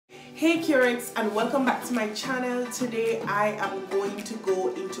Hey Kurettes, and welcome back to my channel. Today I am going to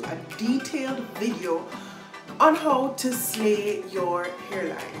go into a detailed video on how to slay your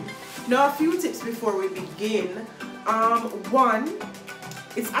hairline. Now, a few tips before we begin. One,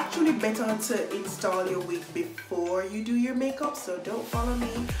 it's actually better to install your wig before you do your makeup, so don't follow me.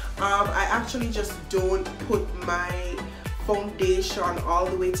 I actually just don't put my foundation all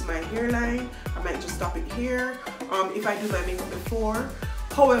the way to my hairline. I might just stop it here if I do my makeup before.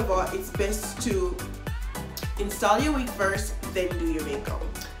 However, it's best to install your wig first, then do your makeup.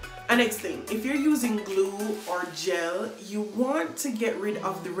 And next thing, if you're using glue or gel, you want to get rid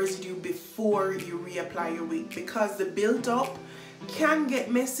of the residue before you reapply your wig, because the build-up can get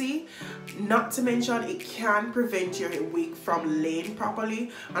messy. Not to mention, it can prevent your wig from laying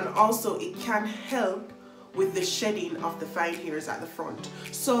properly, and also it can help with the shedding of the fine hairs at the front.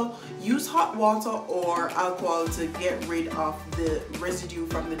 So use hot water or alcohol to get rid of the residue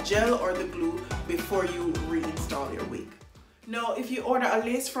from the gel or the glue before you reinstall your wig. Now, if you order a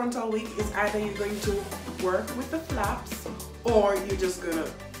lace frontal wig, it's either you're going to work with the flaps or you're just gonna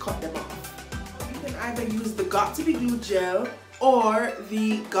cut them off. You can either use the Got To Be Glued gel or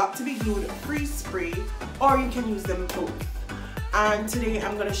the Got To Be Glued freeze spray, or you can use them both. And today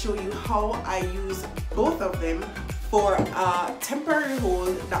I'm going to show you how I use both of them for a temporary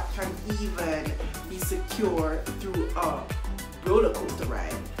hold that can even be secure through a roller coaster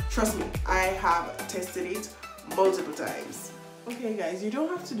ride. Trust me, I have tested it multiple times. Okay guys, you don't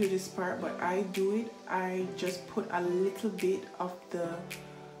have to do this part, but I do it. I just put a little bit of the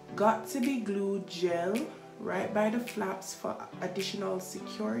Got To Be Glued gel right by the flaps for additional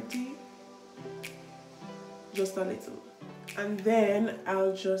security. Just a little. And then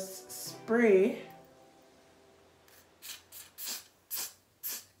I'll just spray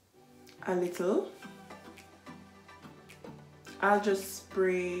a little. I'll just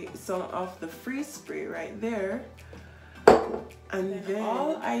spray some of the freeze spray right there. And then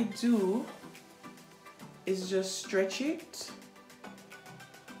all I do is just stretch it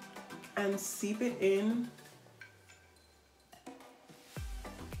and seep it in.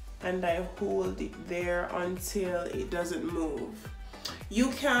 And I hold it there until it doesn't move. You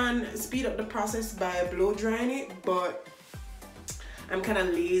can speed up the process by blow drying it, but I'm kind of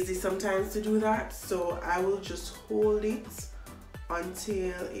lazy sometimes to do that, so I will just hold it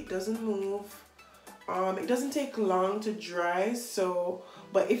until it doesn't move. It doesn't take long to dry, so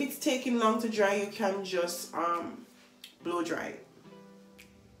but if it's taking long to dry, you can just blow dry it.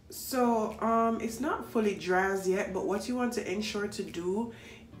 So it's not fully dry as yet, but what you want to ensure to do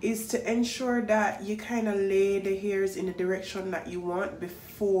is to ensure that you kind of lay the hairs in the direction that you want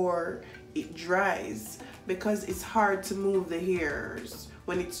before it dries, because it's hard to move the hairs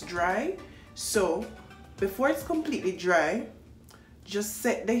when it's dry. So before it's completely dry, just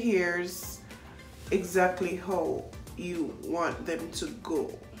set the hairs exactly how you want them to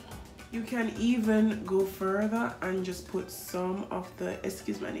go. You can even go further and just put some of the,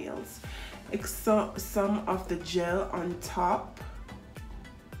 excuse my nails, some of the gel on top,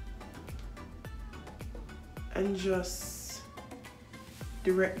 and just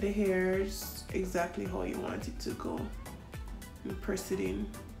direct the hairs exactly how you want it to go and press it in.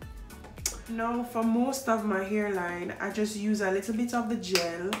 Now, for most of my hairline, I just use a little bit of the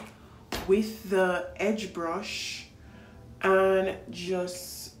gel with the edge brush and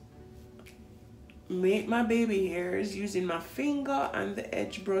just make my baby hairs using my finger and the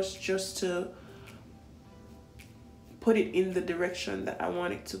edge brush just to put it in the direction that I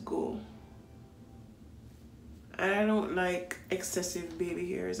want it to go. I don't like excessive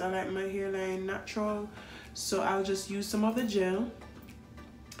baby hairs. I like my hairline natural, so I'll just use some of the gel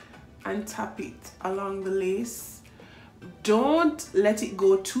and tap it along the lace. Don't let it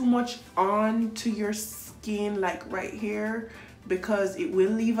go too much onto your skin, like right here, because it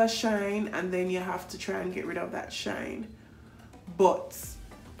will leave a shine and then you have to try and get rid of that shine. But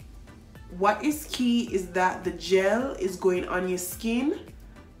what is key is that the gel is going on your skin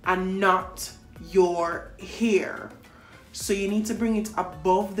and not your hair. So you need to bring it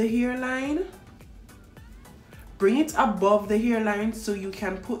above the hairline. Bring it above the hairline so you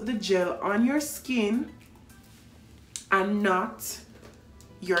can put the gel on your skin and not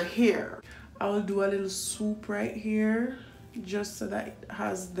your hair. I will do a little swoop right here just so that it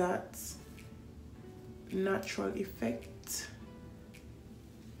has that natural effect.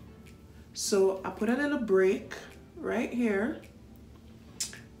 So I put a little break right here,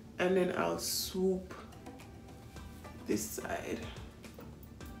 and then I'll swoop this side.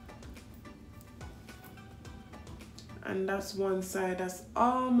 And that's one side that's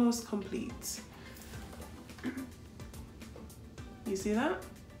almost complete. You see that?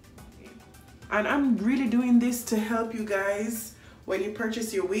 And I'm really doing this to help you guys when you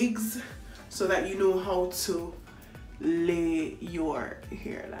purchase your wigs, so that you know how to lay your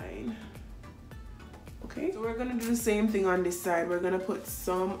hairline. Okay, so we're gonna do the same thing on this side. We're gonna put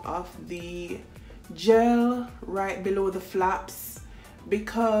some of the gel right below the flaps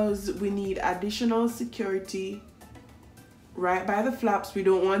because we need additional security right by the flaps. We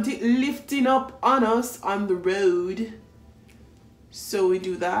don't want it lifting up on us on the road, so we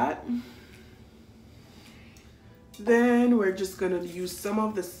do that. Then we're just gonna use some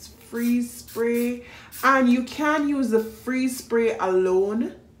of this freeze spray, and you can use the freeze spray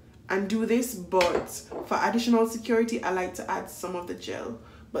alone and do this, but for additional security I like to add some of the gel,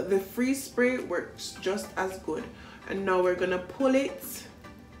 but the freeze spray works just as good. And now we're gonna pull it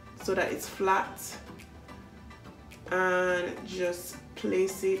so that it's flat and just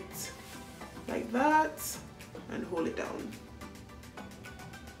place it like that and hold it down.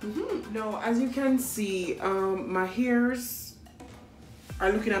 Now, as you can see, my hairs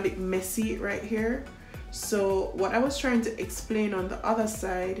are looking a bit messy right here. So what I was trying to explain on the other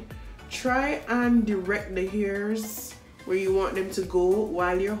side, try and direct the hairs where you want them to go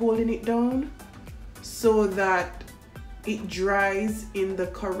while you're holding it down, so that it dries in the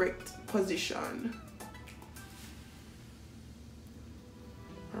correct position.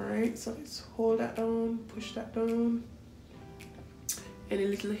 Alright, so let's hold that down, push that down. Any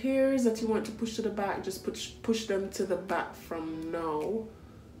little hairs that you want to push to the back, just push them to the back from now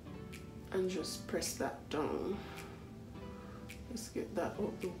and just press that down. Let's get that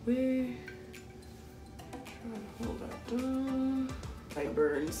out the way. Try and hold that down. I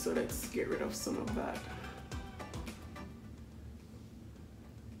burn, so let's get rid of some of that.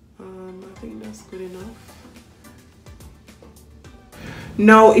 I think that's good enough.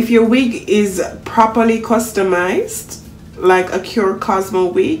 Now, if your wig is properly customized, like a Kure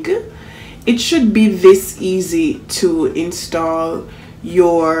Kosmo wig, it should be this easy to install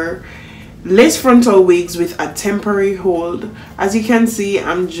your lace frontal wigs with a temporary hold. As you can see,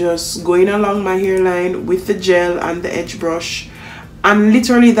 I'm just going along my hairline with the gel and the edge brush, and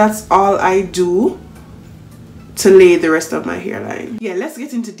literally that's all I do to lay the rest of my hairline. Yeah, let's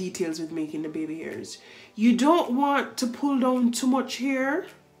get into details with making the baby hairs. You don't want to pull down too much hair,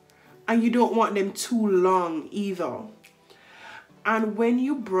 and you don't want them too long either. And when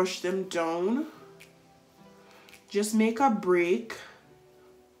you brush them down, just make a break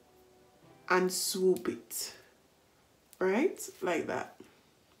and swoop it, right? Like that.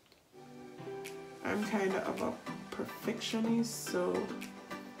 I'm kind of a perfectionist, so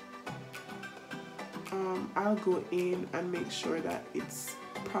I'll go in and make sure that it's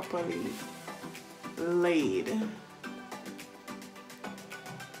properly laid.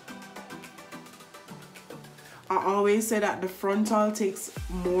 I always say that the frontal takes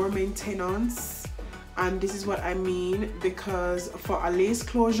more maintenance, and this is what I mean, because for a lace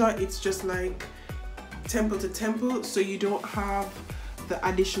closure it's just like temple to temple, so you don't have the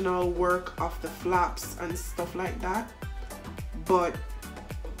additional work of the flaps and stuff like that, but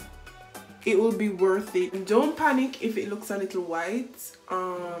it will be worth it. Don't panic if it looks a little white.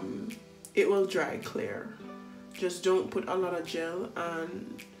 It will dry clear. Just don't put a lot of gel,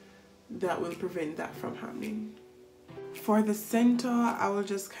 and that will prevent that from happening. For the center, I will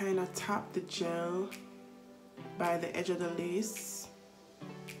just kind of tap the gel by the edge of the lace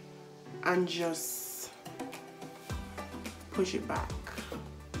and just push it back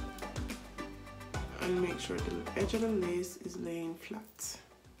and make sure the edge of the lace is laying flat.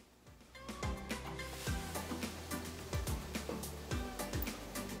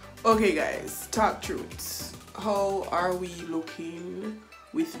 Okay guys, talk truth. How are we looking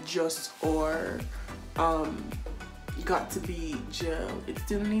with just our got to be gel? It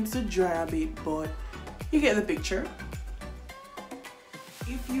still needs to dry a bit, but you get the picture.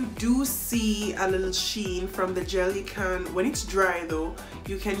 If you do see a little sheen from the gel, you can, when it's dry though,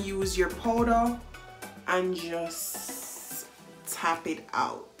 you can use your powder and just tap it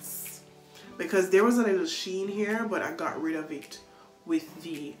out, because there was a little sheen here, but I got rid of it with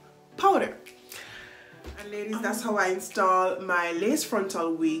the powder. And ladies, that's how I install my lace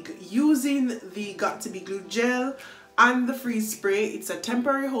frontal wig using the Got to Be Glued gel and the freeze spray. It's a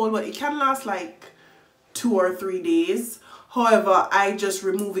temporary hold, but it can last like 2 or 3 days. However, I just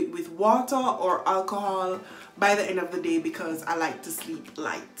remove it with water or alcohol by the end of the day because I like to sleep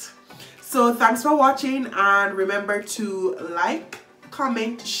light. So thanks for watching, and remember to like,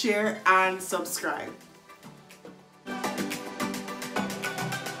 comment, share, and subscribe.